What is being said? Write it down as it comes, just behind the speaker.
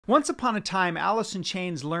Once upon a time, Alice in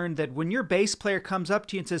Chains learned that when your bass player comes up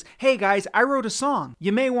to you and says, "Hey guys, I wrote a song,"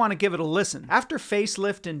 you may want to give it a listen. After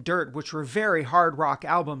Facelift and Dirt, which were very hard rock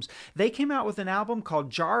albums, they came out with an album called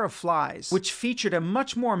Jar of Flies, which featured a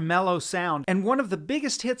much more mellow sound. And one of the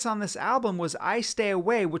biggest hits on this album was I Stay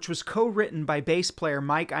Away, which was co-written by bass player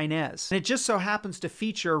Mike Inez. And it just so happens to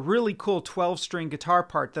feature a really cool 12-string guitar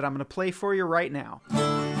part that I'm going to play for you right now.